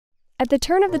At the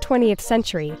turn of the 20th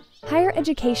century, higher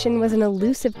education was an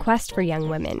elusive quest for young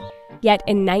women. Yet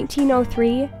in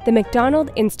 1903, the Macdonald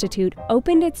Institute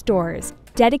opened its doors,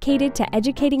 dedicated to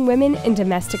educating women in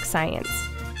domestic science.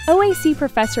 OAC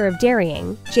professor of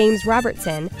dairying, James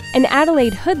Robertson, and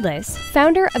Adelaide Hoodless,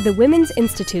 founder of the Women's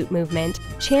Institute movement,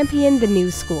 championed the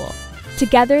new school.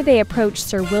 Together they approached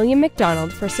Sir William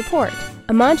Macdonald for support,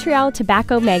 a Montreal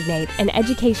tobacco magnate and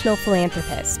educational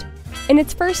philanthropist. In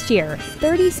its first year,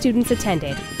 30 students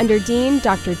attended, under Dean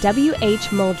Dr.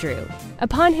 W.H. Muldrew.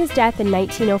 Upon his death in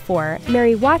 1904,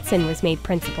 Mary Watson was made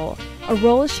principal, a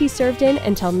role she served in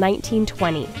until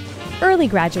 1920. Early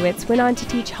graduates went on to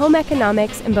teach home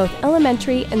economics in both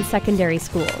elementary and secondary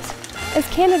schools. As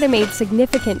Canada made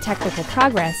significant technical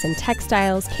progress in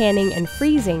textiles, canning, and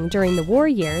freezing during the war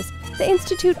years, the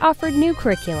Institute offered new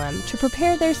curriculum to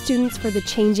prepare their students for the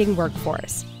changing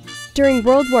workforce. During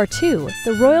World War II,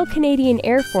 the Royal Canadian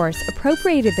Air Force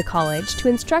appropriated the college to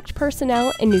instruct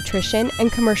personnel in nutrition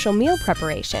and commercial meal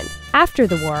preparation. After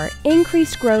the war,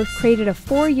 increased growth created a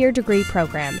 4-year degree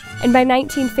program, and by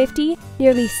 1950,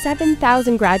 nearly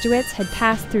 7,000 graduates had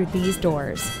passed through these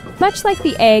doors. Much like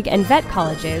the ag and vet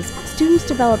colleges, students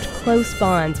developed close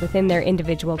bonds within their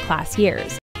individual class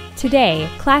years. Today,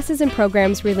 classes and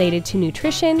programs related to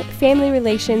nutrition, family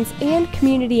relations, and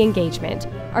community engagement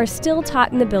are still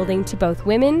taught in the building to both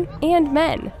women and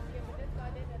men.